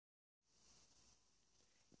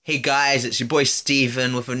Hey guys, it's your boy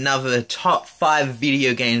Steven with another top 5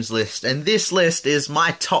 video games list, and this list is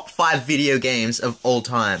my top 5 video games of all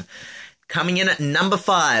time. Coming in at number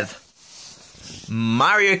 5,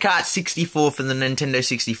 Mario Kart 64 for the Nintendo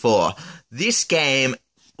 64. This game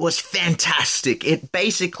was fantastic. It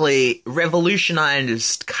basically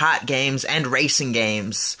revolutionized kart games and racing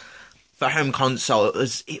games for home console.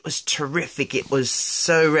 It was terrific. It was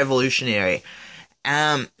so revolutionary.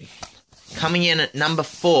 Coming in at number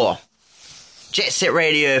 4, Jet Set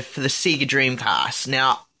Radio for the Sega Dreamcast.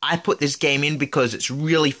 Now, I put this game in because it's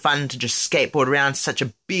really fun to just skateboard around such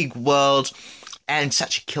a big world and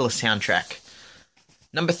such a killer soundtrack.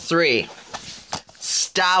 Number 3,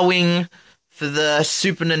 Star Wing for the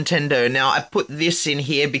Super Nintendo. Now, I put this in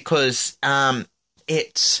here because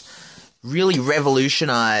it really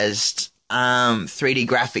revolutionized 3D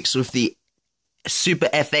graphics with the Super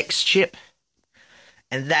FX chip.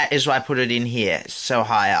 And that is why I put it in here, so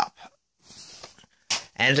high up.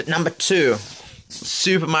 And at number 2,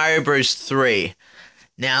 Super Mario Bros. 3.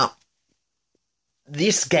 Now,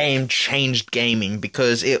 this game changed gaming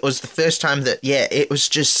because it was the first time that, it was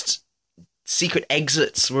just secret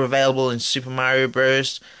exits were available in Super Mario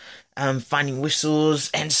Bros. Finding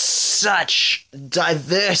whistles, and such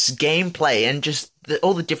diverse gameplay, and just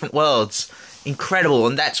all the different worlds. Incredible,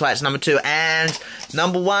 and that's why it's number 2. And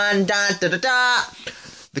number 1,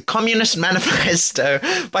 The Communist Manifesto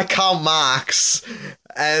by Karl Marx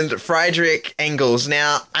and Friedrich Engels.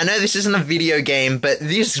 Now, I know this isn't a video game, but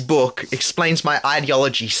this book explains my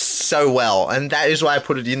ideology so well, and that is why I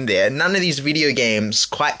put it in there. None of these video games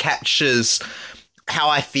quite captures how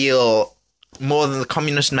I feel more than the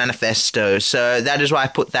Communist Manifesto, so that is why I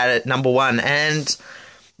put that at number 1. And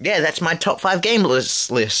yeah, that's my top 5 game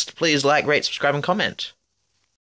list. Please like, rate, subscribe, and comment.